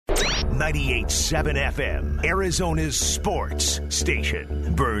98.7 FM, Arizona's sports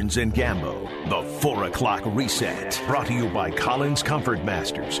station. Burns and Gambo, the 4 o'clock reset. Brought to you by Collins Comfort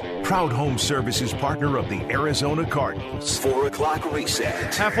Masters, proud home services partner of the Arizona Cardinals. 4 o'clock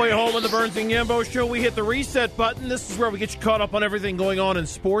reset. Halfway home on the Burns and Gambo show, we hit the reset button. This is where we get you caught up on everything going on in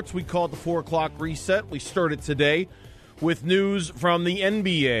sports. We call it the 4 o'clock reset. We started today with news from the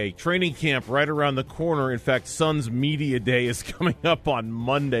NBA. Training camp right around the corner. In fact, Suns Media Day is coming up on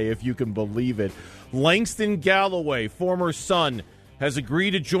Monday, if you can believe it. Langston Galloway, former Sun, has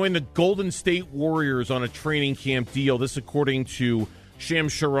agreed to join the Golden State Warriors on a training camp deal. This according to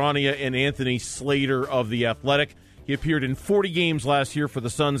Shams Charania and Anthony Slater of The Athletic. He appeared in 40 games last year for the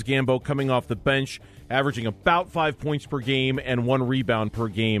Suns, Gambo, coming off the bench, averaging about 5 points per game and 1 rebound per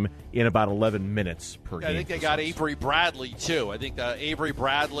game in about 11 minutes per game. I think they got Avery Bradley, too. I think Avery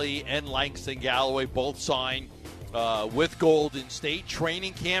Bradley and Langston Galloway both signed with Golden State.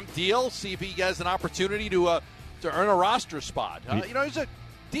 Training camp deal. See if he has an opportunity to earn a roster spot. He's a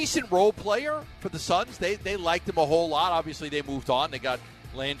decent role player for the Suns. They liked him a whole lot. Obviously, they moved on. They got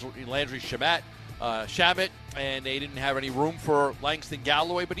Landry Shamet, and they didn't have any room for Langston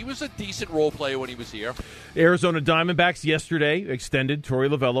Galloway, but he was a decent role player when he was here. Arizona Diamondbacks yesterday extended Torey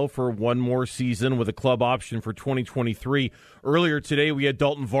Lovello for one more season with a club option for 2023. Earlier today, we had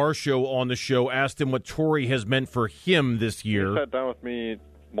Dalton Varsho on the show, asked him what Torey has meant for him this year. He sat down with me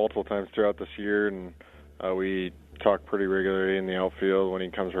multiple times throughout this year, and we talk pretty regularly in the outfield. When he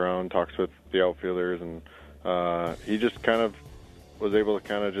comes around, talks with the outfielders, and he just kind of was able to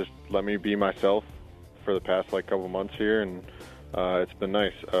kind of just let me be myself for the past couple months here, and it's been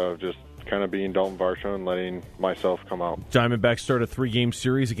nice of just kind of being Dalton Varsho and letting myself come out. Diamondbacks start a 3-game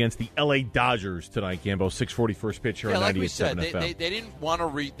series against the L.A. Dodgers tonight, Gambo. 6:40 first pitch here on 98.7 like we said, FM. they didn't want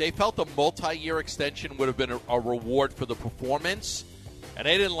to they felt a multi-year extension would have been a reward for the performance, and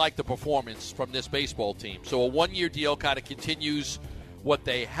they didn't like the performance from this baseball team. So a one-year deal kind of continues what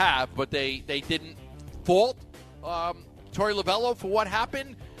they have, but they didn't fault Torey Lovello for what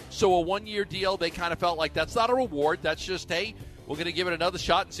happened. So a one-year deal, they kind of felt like that's not a reward. That's just, hey, we're going to give it another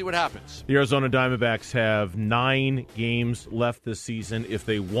shot and see what happens. The Arizona Diamondbacks have 9 games left this season. If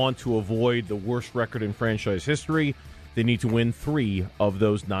they want to avoid the worst record in franchise history, they need to win 3 of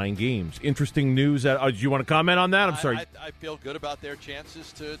those 9 games. Interesting news. Do you want to comment on that? I'm sorry. I feel good about their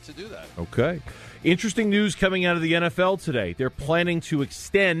chances to do that. Okay. Interesting news coming out of the NFL today. They're planning to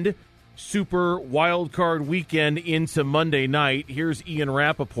extend Super Wild Card Weekend into Monday night. Here's Ian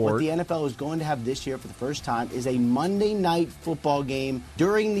Rappaport. What the NFL is going to have this year for the first time is a Monday night football game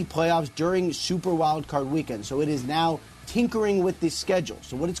during the playoffs, during Super Wild Card Weekend. So it is now tinkering with the schedule.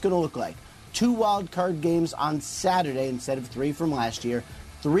 So what it's going to look like: 2 wild card games on Saturday instead of 3 from last year,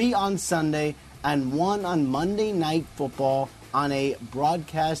 3 on Sunday, and 1 on Monday Night Football on a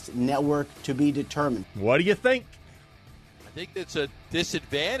broadcast network to be determined. What do you think? I think it's a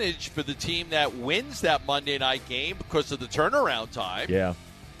disadvantage for the team that wins that Monday night game because of the turnaround time. Yeah.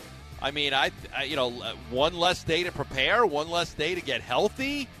 I mean, I one less day to prepare, one less day to get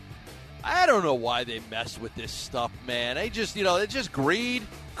healthy. I don't know why they mess with this stuff, man. They just, it's just greed.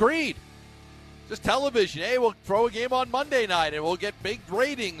 Just television. Hey, we'll throw a game on Monday night and we'll get big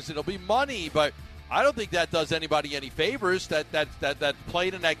ratings. It'll be money, but I don't think that does anybody any favors that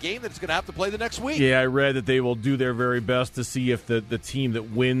played in that game that's going to have to play the next week. Yeah, I read that they will do their very best to see if the team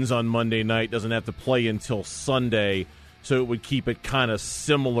that wins on Monday night doesn't have to play until Sunday, so it would keep it kind of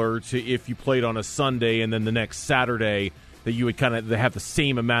similar to if you played on a Sunday and then the next Saturday that you would kind of have the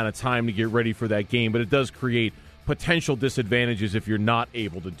same amount of time to get ready for that game. But it does create potential disadvantages if you're not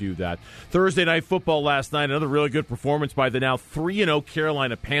able to do that. Thursday Night Football last night, another really good performance by the now 3-0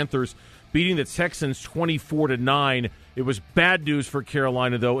 Carolina Panthers, beating the Texans 24-9. It was bad news for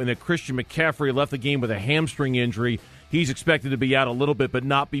Carolina, though, in that Christian McCaffrey left the game with a hamstring injury. He's expected to be out a little bit, but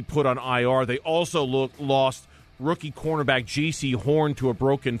not be put on IR. They also lost rookie cornerback J.C. Horn to a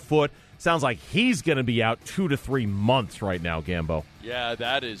broken foot. Sounds like he's going to be out 2 to 3 months right now, Gambo. Yeah,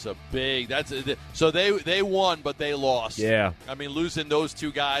 that is a big. So they won, but they lost. Yeah, I mean, losing those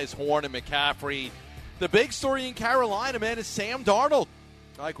 2 guys, Horn and McCaffrey. The big story in Carolina, man, is Sam Darnold.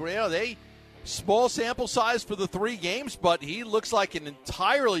 They small sample size for the 3 games, but he looks like an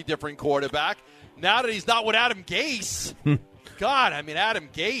entirely different quarterback now that he's not with Adam Gase. God, I mean, Adam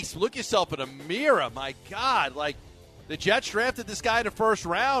Gase, look yourself in a mirror. My God, the Jets drafted this guy in the first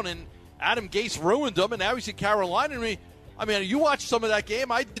round, and Adam Gase ruined him, and now he's in Carolina. I mean, you watched some of that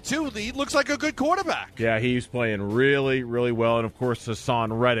game. I did too. He looks like a good quarterback. Yeah, he's playing really, really well, and of course,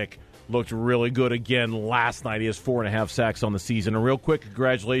 Hassan Reddick looked really good again last night. He has 4.5 sacks on the season. And real quick,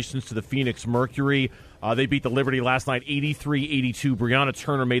 congratulations to the Phoenix Mercury They beat the Liberty last night 83-82. Brianna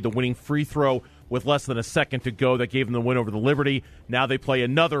Turner made the winning free throw with less than a second to go. That gave them the win over the Liberty. Now they play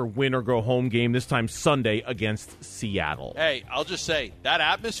another win-or-go-home game, this time Sunday against Seattle. Hey, I'll just say, that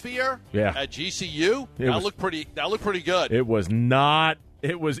atmosphere at GCU, that looked pretty good. It was not...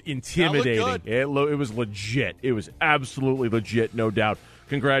 It was intimidating. It was legit. It was absolutely legit, no doubt.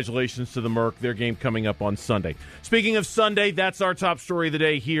 Congratulations to the Merc. Their game coming up on Sunday. Speaking of Sunday, that's our top story of the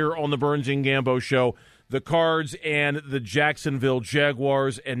day here on the Burns and Gambo Show. The Cards and the Jacksonville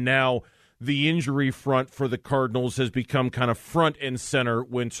Jaguars, and now the injury front for the Cardinals has become kind of front and center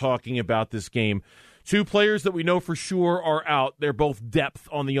when talking about this game. Two players that we know for sure are out. They're both depth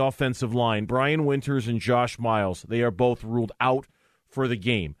on the offensive line. Brian Winters and Josh Miles. They are both ruled out for the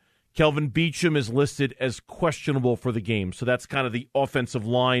game. Kelvin Beachum is listed as questionable for the game, so that's kind of the offensive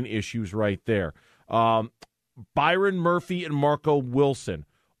line issues right there. Byron Murphy and Marco Wilson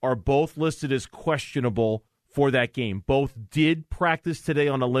are both listed as questionable for that game. Both did practice today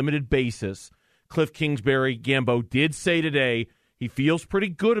on a limited basis. Cliff Kingsbury, Gambo, did say today he feels pretty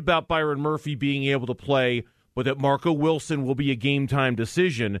good about Byron Murphy being able to play, but that Marco Wilson will be a game-time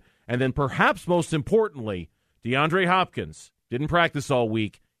decision. And then perhaps most importantly, DeAndre Hopkins didn't practice all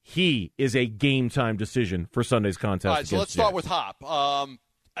week. He is a game-time decision for Sunday's contest. All right, so let's start with Hop.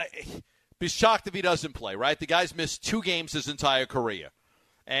 Be shocked if he doesn't play, right? The guy's missed 2 games his entire career.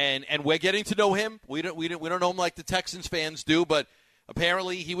 And we're getting to know him. We don't know him like the Texans fans do, but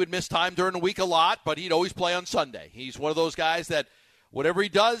apparently he would miss time during the week a lot, but he'd always play on Sunday. He's one of those guys that whatever he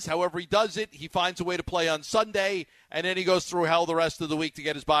does, however he does it, he finds a way to play on Sunday, and then he goes through hell the rest of the week to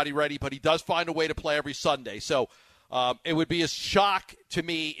get his body ready, but he does find a way to play every Sunday. So it would be a shock to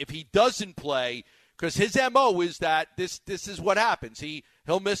me if he doesn't play, because his MO is that this is what happens.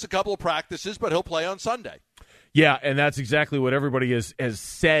 He'll miss a couple of practices, but he'll play on Sunday. Yeah, and that's exactly what everybody has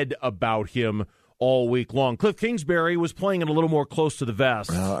said about him all week long. Cliff Kingsbury was playing it a little more close to the vest.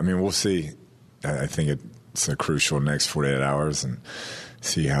 Well, I mean, we'll see. I think it's a crucial next 48 hours and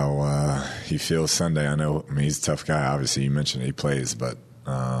see how he feels Sunday. I mean, he's a tough guy. Obviously, you mentioned he plays, but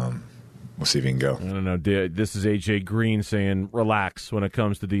we'll see if he can go. I don't know. This is A.J. Green saying relax when it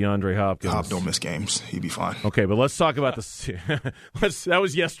comes to DeAndre Hopkins. Hop don't miss games. He'd be fine. Okay, but let's talk about this. That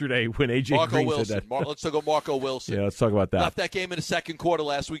was yesterday when A.J. Green Wilson. said that. Let's talk about Marco Wilson. Yeah, let's talk about that. Left that game in the second quarter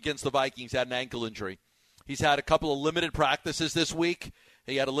last week against the Vikings, had an ankle injury. He's had a couple of limited practices this week.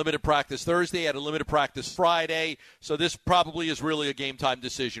 He had a limited practice Thursday, he had a limited practice Friday, so this probably is really a game-time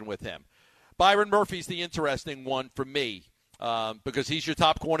decision with him. Byron Murphy's the interesting one for me because he's your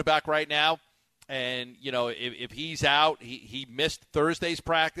top cornerback right now. And, you know, if he's out, he missed Thursday's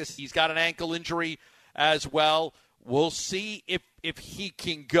practice. He's got an ankle injury as well. We'll see if he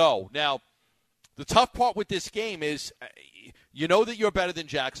can go. Now, the tough part with this game is you know that you're better than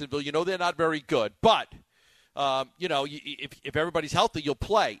Jacksonville. You know they're not very good. But, you know, if everybody's healthy, you'll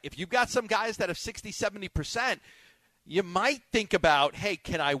play. If you've got some guys that have 60, 70%, you might think about, hey,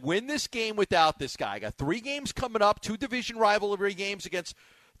 can I win this game without this guy? I got 3 games coming up, 2 division rivalry games against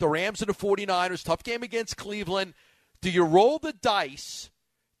the Rams and the 49ers, tough game against Cleveland. Do you roll the dice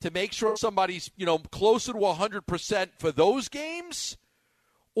to make sure somebody's, you know, closer to 100% for those games?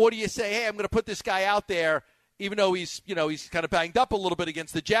 Or do you say, hey, I'm going to put this guy out there, even though he's kind of banged up a little bit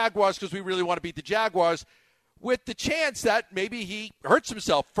against the Jaguars because we really want to beat the Jaguars, with the chance that maybe he hurts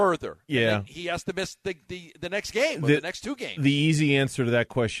himself further. Yeah. And he has to miss the next game or the next 2 games. The easy answer to that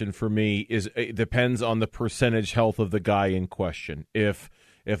question for me is it depends on the percentage health of the guy in question. If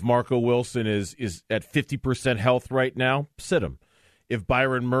Marco Wilson is at 50% health right now, sit him. If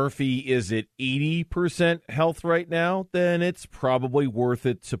Byron Murphy is at 80% health right now, then it's probably worth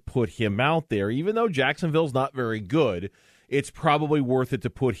it to put him out there. Even though Jacksonville's not very good, it's probably worth it to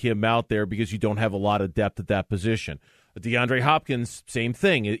put him out there because you don't have a lot of depth at that position. DeAndre Hopkins, same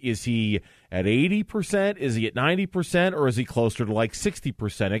thing. Is he at 80%? Is he at 90%? Or is he closer to like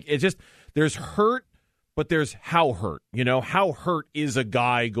 60%? It's just, there's hurt, but there's how hurt. You know, how hurt is a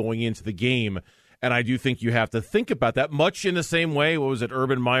guy going into the game? And I do think you have to think about that much in the same way. What was it,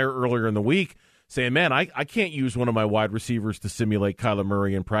 Urban Meyer earlier in the week saying, man, I can't use one of my wide receivers to simulate Kyler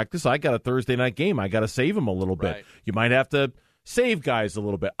Murray in practice. I got a Thursday night game. I got to save him a little bit. Right. You might have to save guys a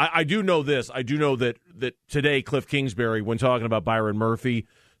little bit. I do know this. I do know that today Cliff Kingsbury, when talking about Byron Murphy,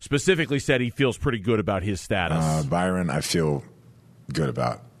 specifically said he feels pretty good about his status. Byron, I feel good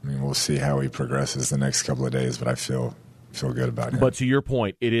about. I mean, we'll see how he progresses the next couple of days, but I feel good about him. But to your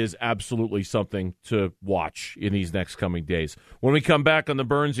point, it is absolutely something to watch in these next coming days. When we come back on the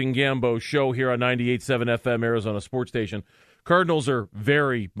Burns and Gambo show here on 98.7 FM Arizona Sports Station, Cardinals are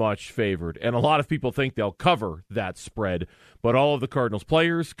very much favored, and a lot of people think they'll cover that spread. But all of the Cardinals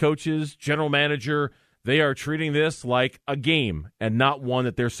players, coaches, general manager, They are treating this like a game and not one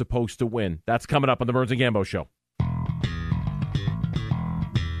that they're supposed to win. That's coming up on the Burns and Gambo Show.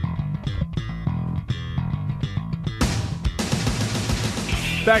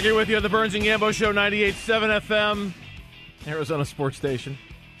 Back here with you on the Burns and Gambo Show, 98.7 FM, Arizona Sports Station.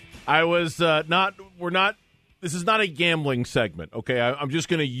 This is not a gambling segment, okay? I'm just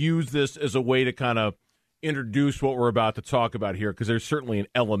going to use this as a way to kind of introduce what we're about to talk about here, because there's certainly an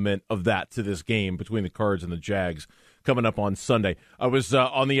element of that to this game between the Cards and the Jags coming up on Sunday. I was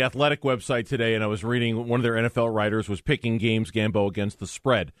on the Athletic website today, and I was reading one of their NFL writers was picking games, Gambo, against the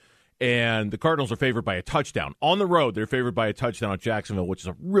spread. And the Cardinals are favored by a touchdown. On the road, they're favored by a touchdown at Jacksonville, which is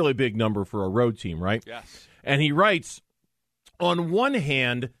a really big number for a road team, right? Yes. And he writes, on one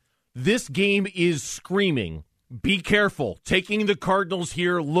hand, this game is screaming, be careful. Taking the Cardinals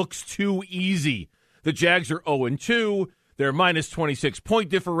here looks too easy. The Jags are 0-2. Their minus 26-point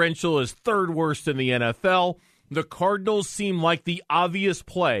differential is third worst in the NFL. The Cardinals seem like the obvious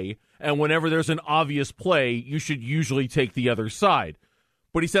play, and whenever there's an obvious play, you should usually take the other side.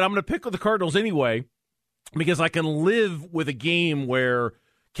 But he said, I'm going to pick with the Cardinals anyway because I can live with a game where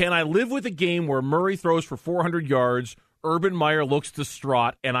Murray throws for 400 yards, Urban Meyer looks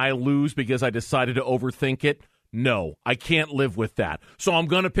distraught, and I lose because I decided to overthink it? No, I can't live with that. So I'm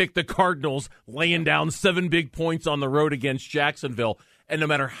going to pick the Cardinals laying down 7 big points on the road against Jacksonville. And no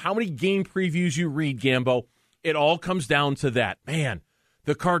matter how many game previews you read, Gambo, it all comes down to that. Man,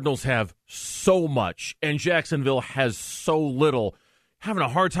 the Cardinals have so much, and Jacksonville has so little. Having a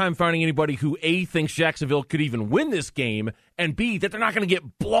hard time finding anybody who, A, thinks Jacksonville could even win this game, and B, that they're not going to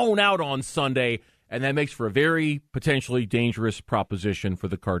get blown out on Sunday. And that makes for a very potentially dangerous proposition for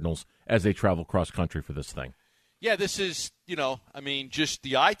the Cardinals as they travel cross-country for this thing. Yeah, this is, just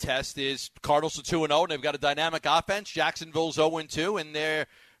the eye test is Cardinals are 2-0, and they've got a dynamic offense. Jacksonville's 0-2, and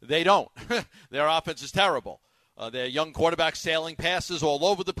they don't. Their offense is terrible. Their young quarterback sailing passes all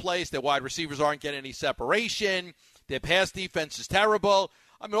over the place. Their wide receivers aren't getting any separation. Their pass defense is terrible.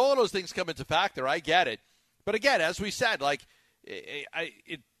 I mean, all of those things come into factor. I get it. But again, as we said, that's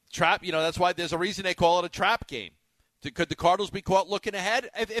why there's a reason they call it a trap game. Could the Cardinals be caught looking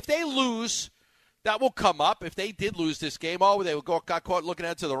ahead? If they lose, that will come up. If they did lose this game, they got caught looking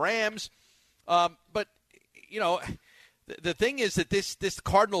ahead to the Rams. But the thing is that this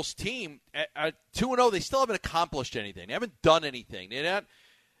Cardinals team, at 2-0, they still haven't accomplished anything. They haven't done anything.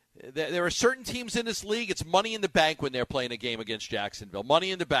 There are certain teams in this league, it's money in the bank when they're playing a game against Jacksonville.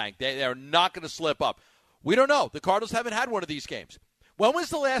 Money in the bank. They're not going to slip up. We don't know. The Cardinals haven't had one of these games. When was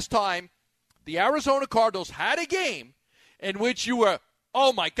the last time the Arizona Cardinals had a game in which you were,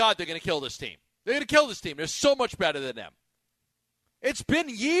 oh, my God, they're going to kill this team. They're going to kill this team. They're so much better than them. It's been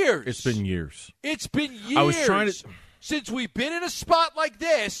years. It's been years. I was trying to... since we've been in a spot like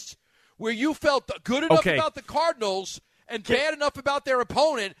this where you felt good enough about the Cardinals and bad enough about their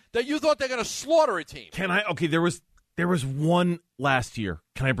opponent that you thought they're going to slaughter a team. There was one last year.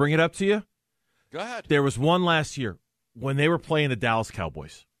 Can I bring it up to you? Go ahead. There was one last year when they were playing the Dallas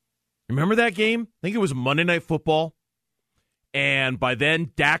Cowboys. Remember that game? I think it was Monday Night Football. And by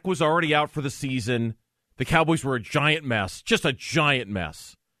then, Dak was already out for the season. The Cowboys were a giant mess, just a giant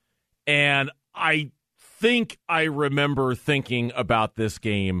mess. And I think I remember thinking about this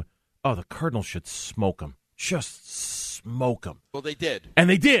game, the Cardinals should smoke them. Just smoke them. Well, they did. And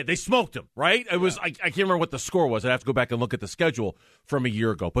they did. They smoked them, right? It was. I can't remember what the score was. I'd have to go back and look at the schedule from a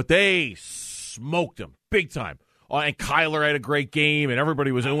year ago. But they smoked them big time. And Kyler had a great game, and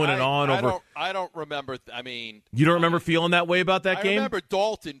everybody was oohing and on over. I don't remember. You don't remember feeling that way about that game? I remember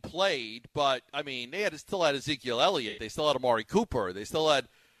Dalton played, but they still had Ezekiel Elliott. They still had Amari Cooper. They still had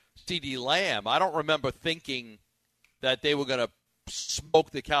C.D. Lamb. I don't remember thinking that they were going to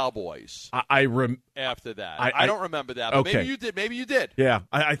smoke the Cowboys. After that, I don't remember that. But okay. Maybe you did. Maybe you did. Yeah,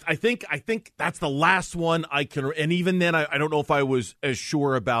 I think that's the last one I can. And even then, I don't know if I was as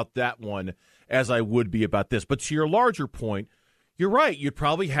sure about that one as I would be about this. But to your larger point, you're right. You'd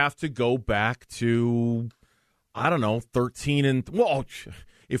probably have to go back to, 13 and, well,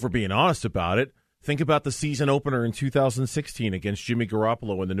 if we're being honest about it, think about the season opener in 2016 against Jimmy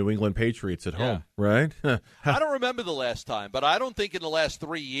Garoppolo and the New England Patriots at home, right? I don't remember the last time, but I don't think in the last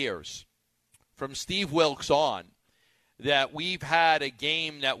 3 years, from Steve Wilkes on, that we've had a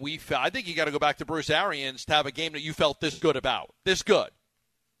game that we felt. I think you got to go back to Bruce Arians to have a game that you felt this good about. This good.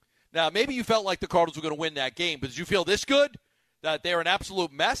 Now, maybe you felt like the Cardinals were going to win that game, but did you feel this good? That they're an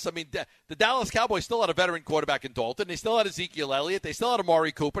absolute mess? I mean, the Dallas Cowboys still had a veteran quarterback in Dalton. They still had Ezekiel Elliott. They still had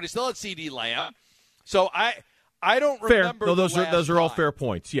Amari Cooper. They still had C.D. Lamb. So I don't remember fair. No, those are all time. fair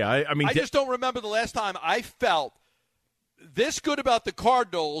points. Yeah, I just don't remember the last time I felt this good about the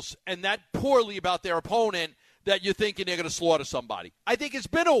Cardinals and that poorly about their opponent that you're thinking they're going to slaughter somebody. I think it's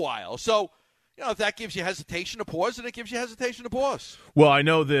been a while. So, if that gives you hesitation to pause, then it gives you hesitation to pause. Well, I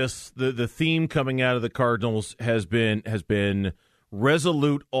know this. The theme coming out of the Cardinals has been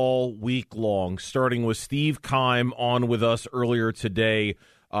resolute all week long, starting with Steve Keim on with us earlier today.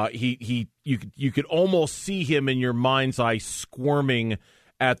 You could almost see him in your mind's eye squirming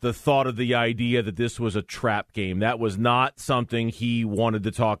at the thought of the idea that this was a trap game. That was not something he wanted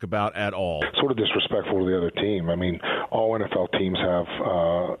to talk about at all. Sort of disrespectful to the other team. I mean, all NFL teams have,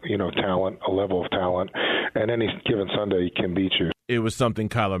 talent, a level of talent, and any given Sunday can beat you. It was something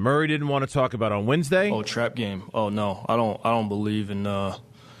Kyler Murray didn't want to talk about on Wednesday. Oh, trap game. Oh no, I don't believe in those.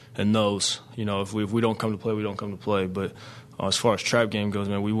 If we don't come to play, we don't come to play. But as far as trap game goes,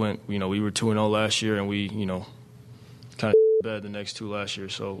 man, we went. We were 2-0 last year, and we kind of bad the next two last year.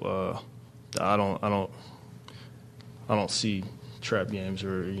 So I don't see trap games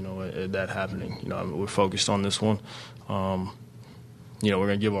or that happening. We're focused on this one. We're going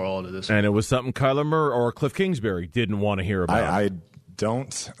to give our all to this. And it was something Kyler Murray or Cliff Kingsbury didn't want to hear about. I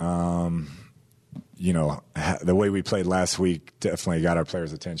don't. The way we played last week definitely got our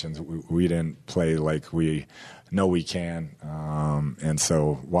players' attentions. We didn't play like we know we can. And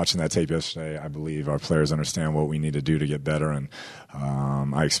so watching that tape yesterday, I believe our players understand what we need to do to get better. And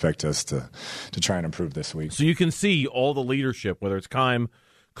I expect us to try and improve this week. So you can see all the leadership, whether it's Keim,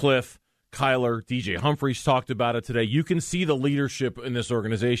 Cliff, Kyler, DJ Humphries talked about it today. You can see the leadership in this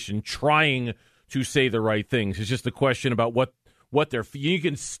organization trying to say the right things. It's just a question about what they're. You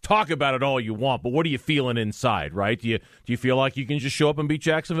can talk about it all you want, but what are you feeling inside, right? Do you feel like you can just show up and beat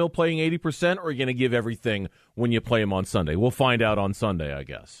Jacksonville playing 80%, or are you going to give everything when you play them on Sunday? We'll find out on Sunday, I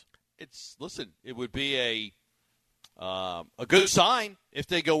guess. It would be a good sign if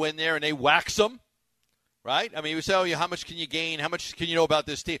they go in there and they wax them. Right? I mean, we say, how much can you gain? How much can you know about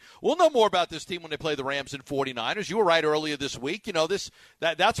this team? We'll know more about this team when they play the Rams and 49ers. You were right earlier this week.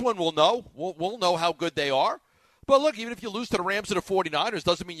 That's when we'll know. We'll know how good they are. But look, even if you lose to the Rams and the 49ers,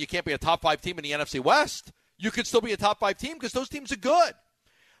 doesn't mean you can't be a top 5 team in the NFC West. You could still be a top 5 team because those teams are good.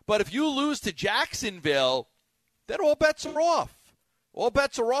 But if you lose to Jacksonville, then all bets are off. All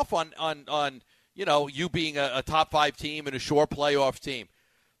bets are off on you being a top 5 team and a sure playoff team.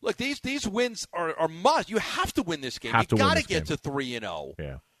 Look, these wins are must. You have to win this game. You got to get to 3-0.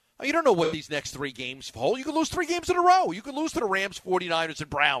 Yeah. You don't know what these next 3 games hold. You could lose 3 games in a row. You could lose to the Rams, 49ers, and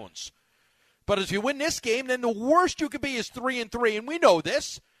Browns. But if you win this game, then the worst you could be is 3-3, and we know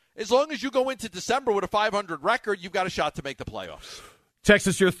this. As long as you go into December with a 500 record, you've got a shot to make the playoffs. Text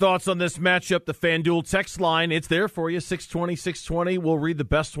us your thoughts on this matchup, the FanDuel text line. It's there for you, 620-620. We'll read the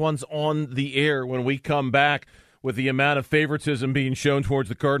best ones on the air when we come back. With the amount of favoritism being shown towards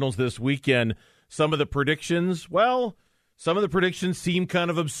the Cardinals this weekend, some of the predictions seem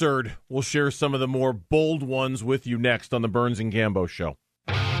kind of absurd. We'll share some of the more bold ones with you next on the Burns and Gambo Show.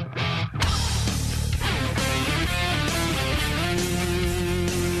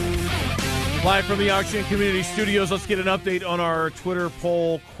 Live from the Auction Community Studios, let's get an update on our Twitter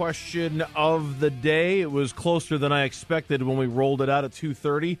poll question of the day. It was closer than I expected when we rolled it out at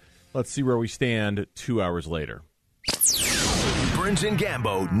 2:30. Let's see where we stand 2 hours later. Burns and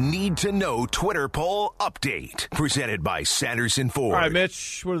Gambo need to know Twitter poll update. Presented by Sanderson Ford. All right,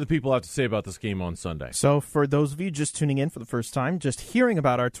 Mitch, what do the people have to say about this game on Sunday? So for those of you just tuning in for the first time, just hearing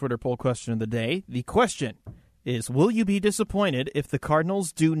about our Twitter poll question of the day, the question is, will you be disappointed if the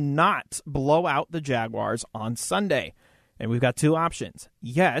Cardinals do not blow out the Jaguars on Sunday? And we've got 2 options.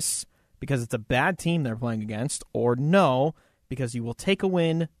 Yes, because it's a bad team they're playing against, or no, because you will take a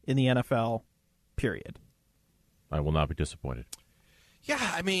win in the NFL, period. I will not be disappointed.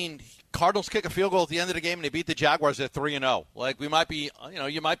 Yeah, I mean, Cardinals kick a field goal at the end of the game and they beat the Jaguars at 3-0. Like, we might be,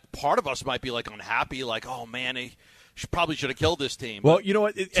 part of us might be like unhappy, like, oh man, they probably should have killed this team. Well, you know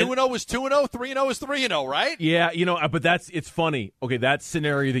what? 2-0 is 2-0, 3-0 is 3-0, right? Yeah, but it's funny. Okay, that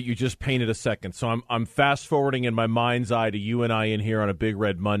scenario that you just painted a second. So I'm fast forwarding in my mind's eye to you and I in here on a Big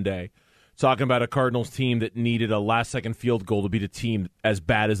Red Monday, talking about a Cardinals team that needed a last-second field goal to beat a team as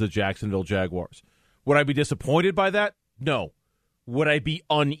bad as the Jacksonville Jaguars. Would I be disappointed by that? No. Would I be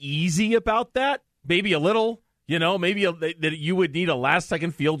uneasy about that? Maybe a little. Maybe that you would need a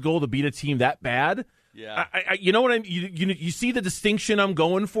last-second field goal to beat a team that bad. Yeah. You know what I'm. You see the distinction I'm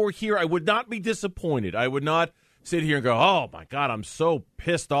going for here. I would not be disappointed. I would not sit here and go, oh my God, I'm so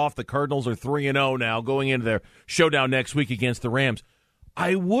pissed off. The Cardinals are 3-0 now, going into their showdown next week against the Rams.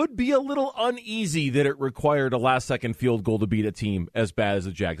 I would be a little uneasy that it required a last-second field goal to beat a team as bad as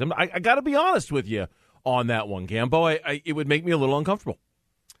the Jags. I got to be honest with you on that one, Gambo. It would make me a little uncomfortable.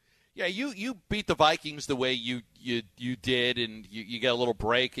 Yeah, you beat the Vikings the way you did, and you get a little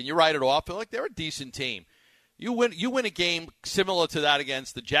break, and you write it off. Like they're a decent team. You win a game similar to that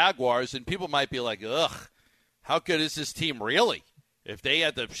against the Jaguars, and people might be like, ugh, how good is this team really? If they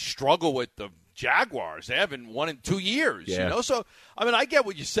had to struggle with the Jaguars, they haven't won in 2 years. Yeah. So I mean, I get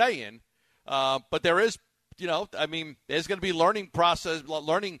what you're saying, but there is, there's going to be learning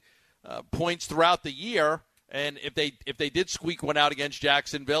points throughout the year. And if they did squeak one out against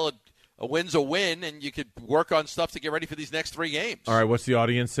Jacksonville, a win's a win, and you could work on stuff to get ready for these next 3 games. All right, what's the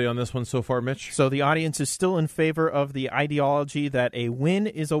audience say on this one so far, Mitch? So the audience is still in favor of the ideology that a win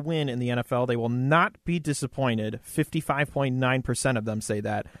is a win in the NFL. They will not be disappointed. 55.9% of them say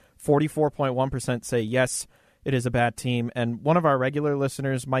that. 44.1% say yes, it is a bad team. And one of our regular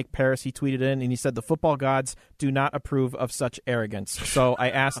listeners, Mike Paris, he tweeted in and he said the football gods do not approve of such arrogance. So I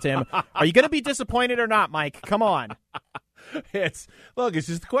asked him, are you going to be disappointed or not, Mike? Come on. It's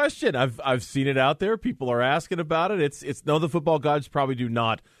just a question. I've seen it out there. People are asking about it. It's no, the football gods probably do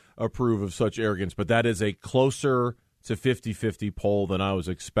not approve of such arrogance, but that is a closer to 50-50 poll than I was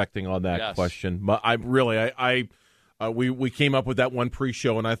expecting on that question. But we came up with that one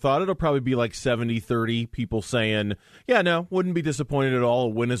pre-show, and I thought it'll probably be like 70-30, people saying, yeah, no, wouldn't be disappointed at all. A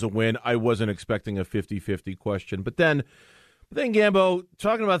win is a win. I wasn't expecting a 50-50 question. But then, Gambo,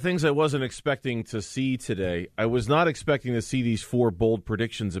 talking about things I wasn't expecting to see today, I was not expecting to see these 4 bold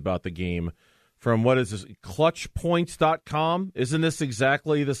predictions about the game from, what is this, clutchpoints.com? Isn't this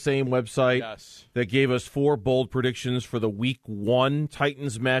exactly the same website that gave us 4 bold predictions for the Week 1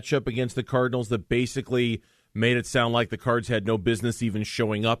 Titans matchup against the Cardinals that basically made it sound like the Cards had no business even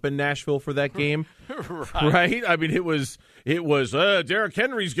showing up in Nashville for that game, right? I mean, it was Derrick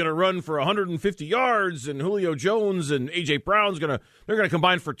Henry's going to run for 150 yards, and Julio Jones and A.J. Brown's they're going to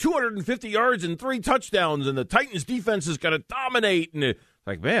combine for 250 yards and 3 touchdowns, and the Titans defense is going to dominate. And it's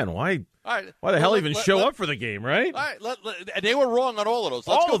like, man, why the hell even show up for the game, right? All right, and they were wrong on all of those.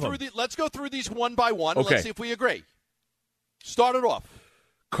 Let's go through these one by one. Okay. Let's see if we agree. Start it off.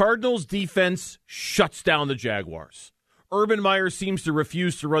 Cardinals defense shuts down the Jaguars. Urban Meyer seems to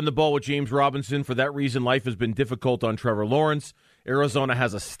refuse to run the ball with James Robinson. For that reason, life has been difficult on Trevor Lawrence. Arizona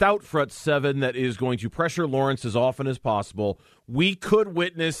has a stout front 7 that is going to pressure Lawrence as often as possible. We could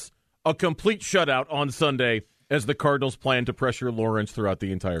witness a complete shutout on Sunday as the Cardinals plan to pressure Lawrence throughout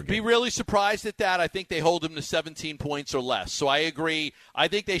the entire game. Be really surprised at that. I think they hold him to 17 points or less. So I agree. I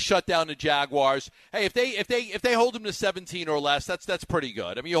think they shut down the Jaguars. Hey, if they hold him to 17 or less, that's pretty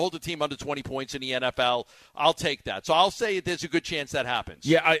good. I mean, you hold a team under 20 points in the NFL, I'll take that. So I'll say there's a good chance that happens.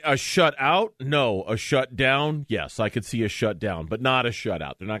 Yeah, a shutout? No. A shutdown? Yes, I could see a shutdown, but not a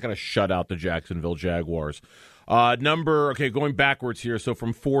shutout. They're not going to shut out the Jacksonville Jaguars. Going backwards here, so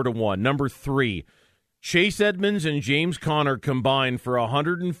from 4 to 1. Number 3. Chase Edmonds and James Conner combined for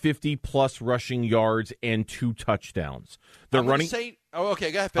 150-plus rushing yards and 2 touchdowns. Go ahead. I was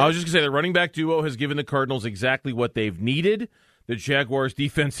just going to say the running back duo has given the Cardinals exactly what they've needed. The Jaguars'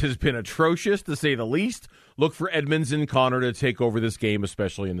 defense has been atrocious, to say the least. Look for Edmonds and Conner to take over this game,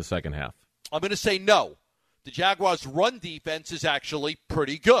 especially in the second half. I'm going to say no. The Jaguars' run defense is actually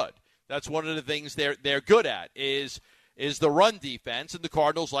pretty good. That's one of the things they're good at is the run defense, and the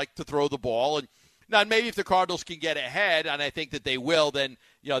Cardinals like to throw the ball. And now, maybe if the Cardinals can get ahead, and I think that they will, then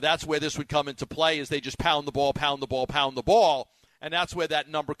that's where this would come into play, is they just pound the ball, and that's where that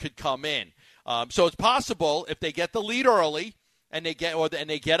number could come in. So it's possible if they get the lead early and they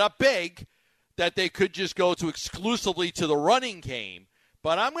get up big, that they could just go exclusively to the running game.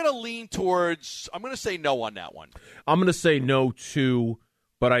 But I'm going to say no on that one. I'm going to say no too,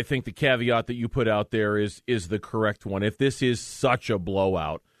 but I think the caveat that you put out there is the correct one. If this is such a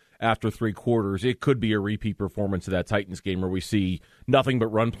blowout after 3 quarters, it could be a repeat performance of that Titans game where we see nothing but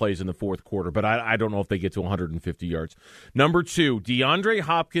run plays in the fourth quarter, but I don't know if they get to 150 yards. Number 2, DeAndre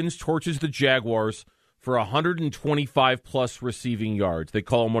Hopkins torches the Jaguars for 125-plus receiving yards. They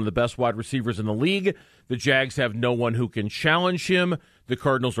call him one of the best wide receivers in the league. The Jags have no one who can challenge him. The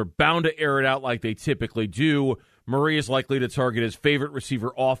Cardinals are bound to air it out like they typically do. Murray is likely to target his favorite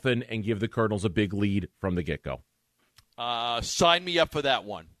receiver often and give the Cardinals a big lead from the get-go. Sign me up for that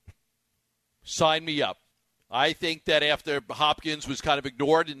one. Sign me up. I think that after Hopkins was kind of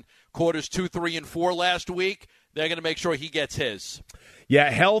ignored in quarters 2, 3, and 4 last week, they're going to make sure he gets his.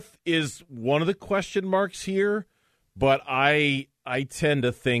 Yeah, health is one of the question marks here, but I tend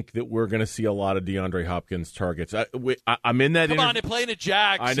to think that we're going to see a lot of DeAndre Hopkins targets. I'm in that. Come on, they're playing the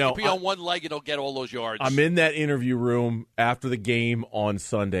Jags. I know. He'll be on one leg and he'll get all those yards. I'm in that interview room after the game on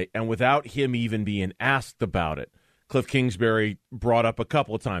Sunday, and without him even being asked about it, Cliff Kingsbury brought up a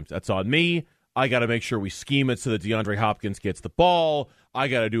couple of times, that's on me. I got to make sure we scheme it so that DeAndre Hopkins gets the ball. I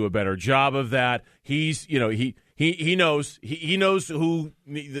got to do a better job of that. He's, he knows who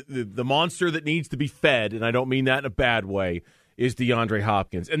the monster that needs to be fed, and I don't mean that in a bad way, is DeAndre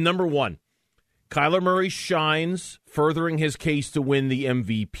Hopkins. And number one, Kyler Murray shines, furthering his case to win the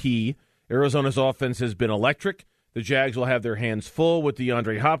MVP. Arizona's offense has been electric. The Jags will have their hands full with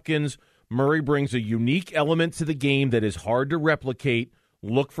DeAndre Hopkins. Murray brings a unique element to the game that is hard to replicate.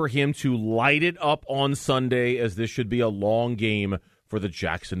 Look for him to light it up on Sunday, as this should be a long game for the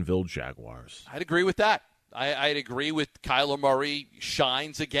Jacksonville Jaguars. I'd agree with that. I'd agree with Kyler Murray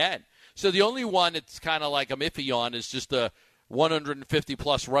shines again. So the only one it's kind of like I'm iffy on is just the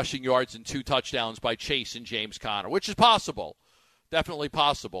 150-plus rushing yards and 2 touchdowns by Chase and James Conner, which is possible. Definitely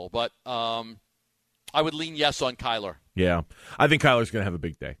possible. But I would lean yes on Kyler. Yeah, I think Kyler's going to have a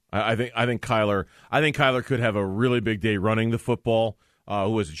big day. I think Kyler could have a really big day running the football.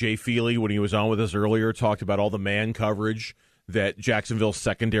 Who was Jay Feely when he was on with us earlier, talked about all the man coverage that Jacksonville's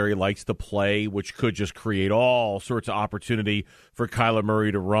secondary likes to play, which could just create all sorts of opportunity for Kyler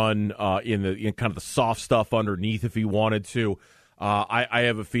Murray to run in kind of the soft stuff underneath if he wanted to. I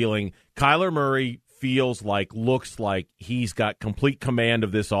have a feeling Kyler Murray looks like he's got complete command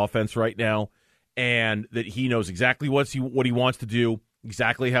of this offense right now, and that he knows exactly what he wants to do,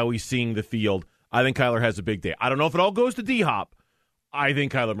 exactly how he's seeing the field. I think Kyler has a big day. I don't know if it all goes to D-Hop. I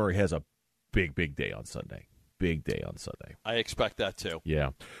think Kyler Murray has a big day on Sunday. Big day on Sunday. I expect that too.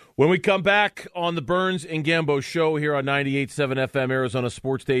 Yeah. When we come back on the Burns and Gambo show here on 98.7 FM, Arizona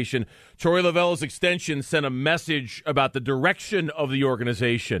Sports Station, Torey Lavella's extension sent a message about the direction of the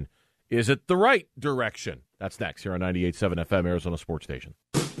organization. Is it the right direction? That's next here on 98.7 FM, Arizona Sports Station.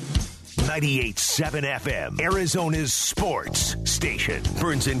 98.7 FM, Arizona's sports station.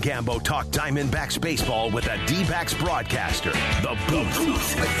 Burns and Gambo talk Diamondbacks baseball with a D-backs broadcaster. The Booth.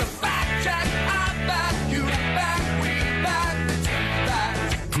 With the fact check, I back you back, we back the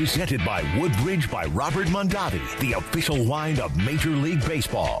D-backs. Presented by Woodbridge by Robert Mondavi, the official wine of Major League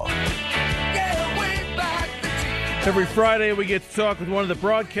Baseball. Yeah, we back the D-backs. Every Friday, we get to talk with one of the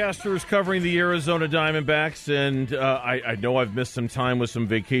broadcasters covering the Arizona Diamondbacks, and I know I've missed some time with some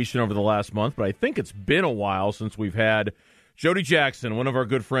vacation over the last month, but I think it's been a while since we've had Jody Jackson, one of our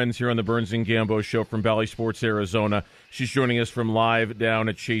good friends here on the Burns and Gambo show from Valley Sports Arizona. She's joining us from live down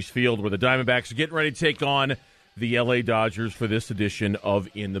at Chase Field, where the Diamondbacks are getting ready to take on the L.A. Dodgers for this edition of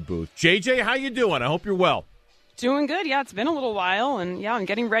In the Booth. JJ, how you doing? I hope you're well. Doing good. Yeah, it's been a little while, and yeah, I'm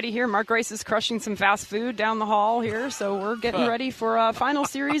getting ready here. Mark Grace is crushing some fast food down the hall here, so we're getting ready for a final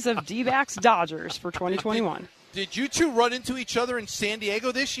series of D-backs Dodgers for 2021. Did you two run into each other in San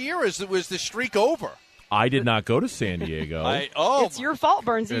Diego this year, or was the streak over? I did not go to San Diego. It's your fault,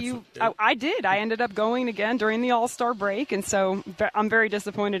 Burnsy. I did. I ended up going again during the All-Star break, and so I'm very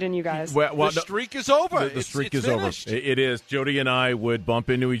disappointed in you guys. The streak is over. The streak is finished. over. It is. Jody and I would bump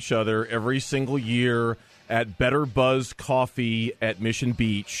into each other every single year at Better Buzz Coffee at Mission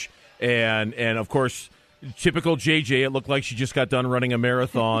Beach. And of course, typical JJ, it looked like she just got done running a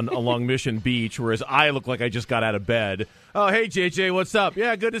marathon along Mission Beach, whereas I look like I just got out of bed. Oh, hey, JJ, what's up?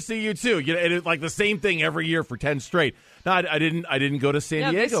 Yeah, good to see you, too. And it's like the same thing every year for 10 straight. No, I didn't go to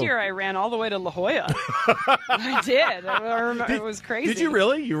San Diego. This year I ran all the way to La Jolla. I did. It was crazy. Did you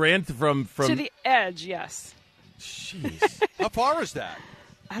really? You ran from to the edge, yes. Jeez. How far is that?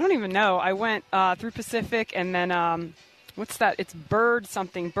 I don't even know. I went through Pacific and then what's that? It's Bird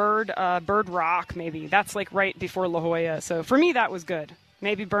Rock, maybe. That's like right before La Jolla. So for me, that was good.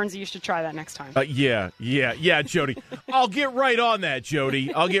 Maybe, Burnsy, you should try that next time. Yeah, Jody. I'll get right on that,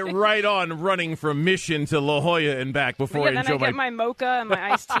 Jody. I'll get right on running from Mission to La Jolla and back before I enjoy get my mocha and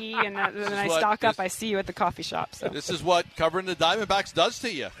my iced tea, and then I stock up. I see you at the coffee shop. So this is what covering the Diamondbacks does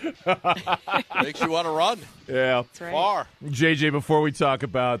to you. Makes you want to run. Yeah, that's right. Far. JJ, before we talk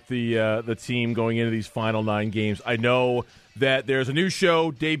about the team going into these final 9 games, I know that there's a new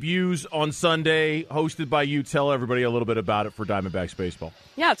show, debuts on Sunday, hosted by you. Tell everybody a little bit about it for Diamondbacks baseball.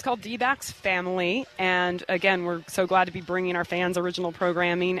 Yeah, it's called D-Backs Family, and again, we're so glad to be bringing our fans original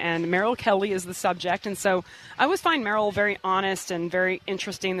programming, and Merrill Kelly is the subject, and so I always find Merrill very honest and very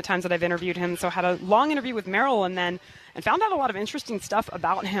interesting the times that I've interviewed him, so I had a long interview with Merrill, and found out a lot of interesting stuff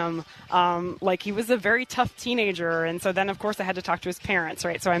about him, like he was a very tough teenager, and so then, of course, I had to talk to his parents,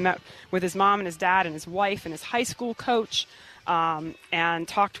 right? So I met with his mom and his dad and his wife and his high school coach, and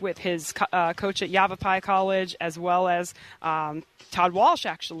talked with his coach at Yavapai College, as well as Todd Walsh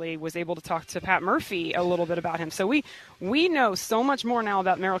actually was able to talk to Pat Murphy a little bit about him. So we know so much more now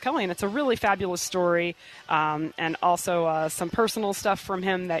about Merrill Kelly, and it's a really fabulous story, and also some personal stuff from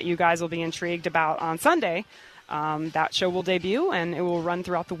him that you guys will be intrigued about on Sunday. That show will debut, and it will run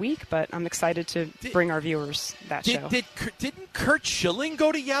throughout the week, but I'm excited to bring our viewers that show. Didn't Kurt Schilling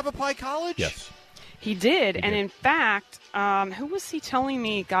go to Yavapai College? Yes. He did, and in fact, who was he telling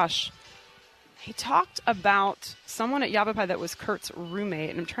me? Gosh, he talked about someone at Yavapai that was Kurt's roommate,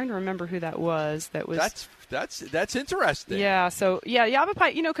 and I'm trying to remember who that was. That's interesting. Yeah, so,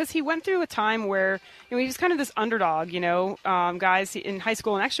 Yavapai, because he went through a time where, he was kind of this underdog, guys in high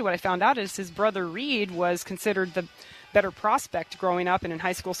school. And actually what I found out is his brother Reed was considered the better prospect growing up and in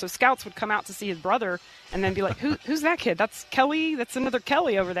high school. So scouts would come out to see his brother and then be like, who's that kid? That's Kelly. That's another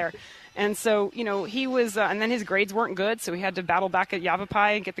Kelly over there. And so, he was, and then his grades weren't good, so he had to battle back at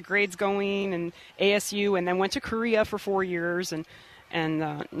Yavapai and get the grades going, and ASU, and then went to Korea for 4 years, and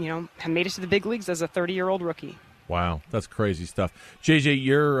made it to the big leagues as a 30-year-old rookie. Wow, that's crazy stuff. JJ,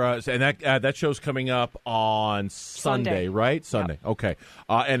 you're and that show's coming up on Sunday, right? Sunday, yep. Okay.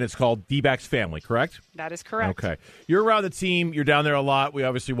 And it's called D-Backs Family, correct? That is correct. Okay. You're around the team. You're down there a lot. We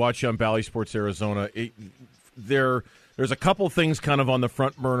obviously watch you on Bally Sports Arizona. There's a couple things kind of on the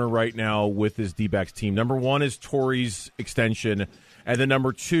front burner right now with this D-backs team. Number one is Torrey's extension, and then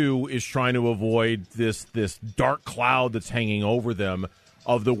number two is trying to avoid this dark cloud that's hanging over them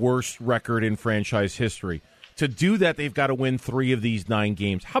of the worst record in franchise history. To do that, they've got to win 3 of these 9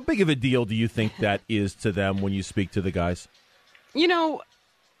 games. How big of a deal do you think that is to them when you speak to the guys?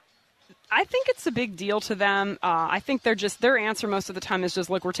 I think it's a big deal to them. I think their answer most of the time is just,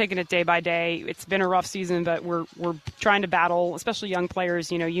 look, we're taking it day by day. It's been a rough season, but we're trying to battle, especially young players.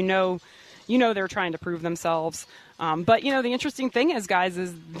 They're trying to prove themselves. But the interesting thing is, guys,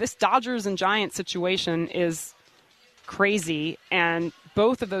 is this Dodgers and Giants situation is crazy, and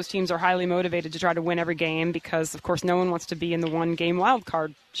both of those teams are highly motivated to try to win every game because, of course, no one wants to be in the one-game wild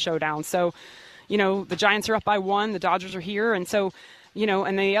card showdown. So, the Giants are up by 1, the Dodgers are here, and so.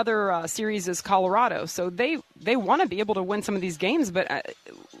 And the other series is Colorado. So they want to be able to win some of these games, but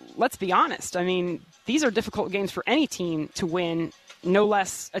let's be honest. I mean, these are difficult games for any team to win, no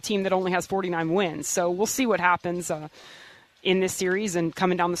less a team that only has 49 wins. So we'll see what happens in this series and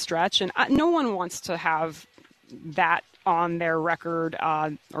coming down the stretch. And no one wants to have that on their record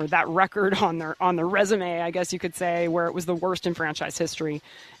or that record on their resume, I guess you could say, where it was the worst in franchise history.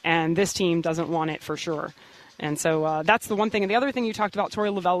 And this team doesn't want it for sure. And so that's the one thing. And the other thing you talked about,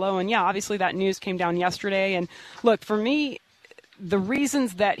 Torey Lovello, and obviously that news came down yesterday. And look, for me, the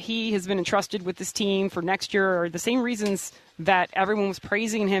reasons that he has been entrusted with this team for next year are the same reasons that everyone was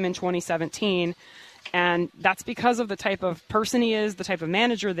praising him in 2017. And that's because of the type of person he is, the type of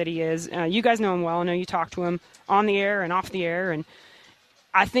manager that he is. You guys know him well. I know you talk to him on the air and off the air. And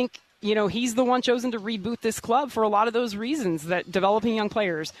I think he's the one chosen to reboot this club for a lot of those reasons, that developing young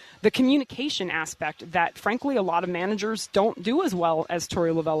players, the communication aspect that, frankly, a lot of managers don't do as well as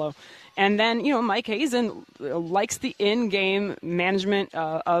Torey Lovello. And then, Mike Hazen likes the in-game management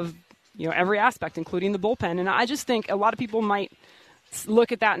of, every aspect, including the bullpen. And I just think a lot of people might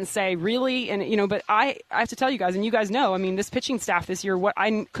look at that and say, really? And, but I have to tell you guys, and you guys know, I mean, this pitching staff this year, what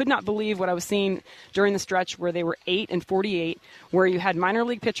I could not believe what I was seeing during the stretch where they were 8-48, where you had minor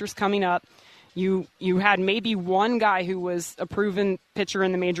league pitchers coming up. You had maybe one guy who was a proven pitcher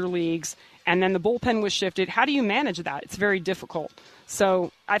in the major leagues, and then the bullpen was shifted. How do you manage that? It's very difficult.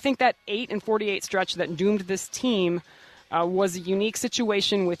 So I think that 8-48 stretch that doomed this team was a unique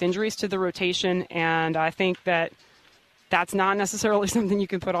situation with injuries to the rotation, and I think that's not necessarily something you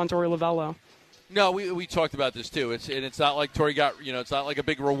can put on Torey Lovello. No, we talked about this too. It's not like Torey got, it's not like a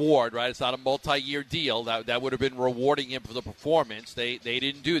big reward, right? It's not a multi-year deal that would have been rewarding him for the performance. They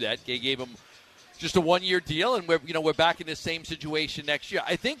didn't do that. They gave him just a 1-year deal, and we're back in the same situation next year.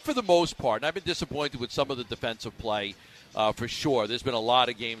 I think for the most part, and I've been disappointed with some of the defensive play for sure. There's been a lot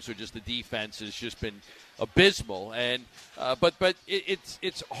of games where just the defense has just been abysmal, and but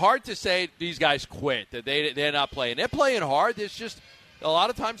it's hard to say these guys quit, that they're not playing. They're playing hard. There's just a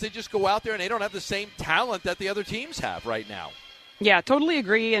lot of times they just go out there and they don't have the same talent that the other teams have right now. Yeah, totally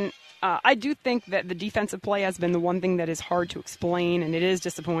agree. And I do think that the defensive play has been the one thing that is hard to explain, and it is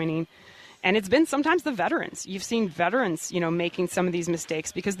disappointing. And it's been sometimes the veterans. You've seen veterans, making some of these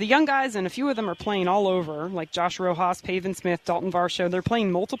mistakes because the young guys, and a few of them are playing all over, like Josh Rojas, Pavin Smith, Dalton Varsho. They're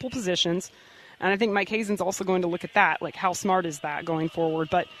playing multiple positions. And I think Mike Hazen's also going to look at that, like how smart is that going forward.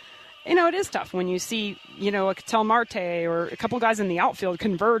 But, it is tough when you see, a Ketel Marte or a couple guys in the outfield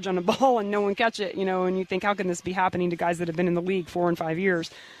converge on a ball and no one catch it, and you think, how can this be happening to guys that have been in the league 4 and 5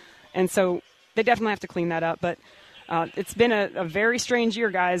 years? And so they definitely have to clean that up. But it's been a very strange year,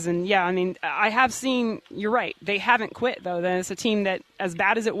 guys. And, I have seen, you're right, they haven't quit, though. Then it's a team that, as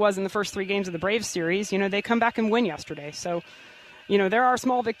bad as it was in the first 3 games of the Braves series, they come back and win yesterday. So, there are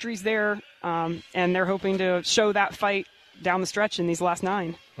small victories there. and they're hoping to show that fight down the stretch in these last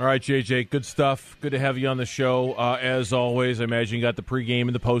 9. All right, JJ, good stuff. Good to have you on the show. As always, I imagine you got the pregame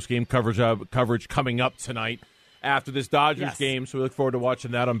and the postgame coverage coming up tonight after this Dodgers game, so we look forward to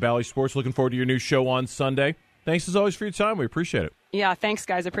watching that on Bally Sports. Looking forward to your new show on Sunday. Thanks, as always, for your time. We appreciate it. Yeah, thanks,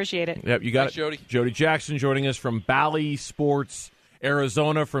 guys. Appreciate it. Yep, you got Thanks, it. Jody. Jody Jackson joining us from Bally Sports,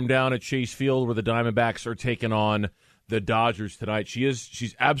 Arizona, from down at Chase Field, where the Diamondbacks are taking on the Dodgers tonight.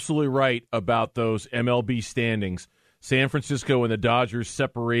 She's absolutely right about those MLB standings. San Francisco and the Dodgers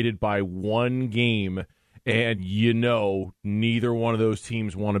separated by 1 game, and neither one of those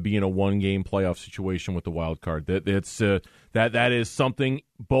teams want to be in a 1-game playoff situation with the wild card. That is something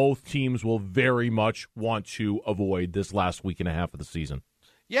both teams will very much want to avoid this last week and a half of the season.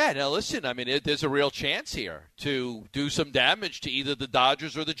 Yeah, now listen, I mean, there's a real chance here to do some damage to either the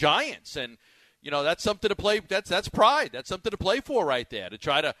Dodgers or the Giants, and that's something to play. That's pride. That's something to play for right there, to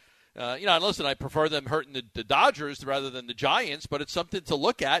try to. And listen, I prefer them hurting the Dodgers rather than the Giants, but it's something to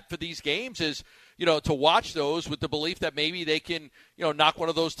look at for these games is, to watch those with the belief that maybe they can, knock one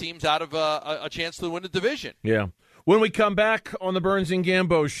of those teams out of a chance to win the division. Yeah. When we come back on the Burns and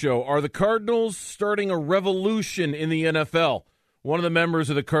Gambo show, are the Cardinals starting a revolution in the NFL? One of the members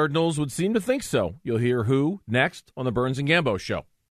of the Cardinals would seem to think so. You'll hear who next on the Burns and Gambo show.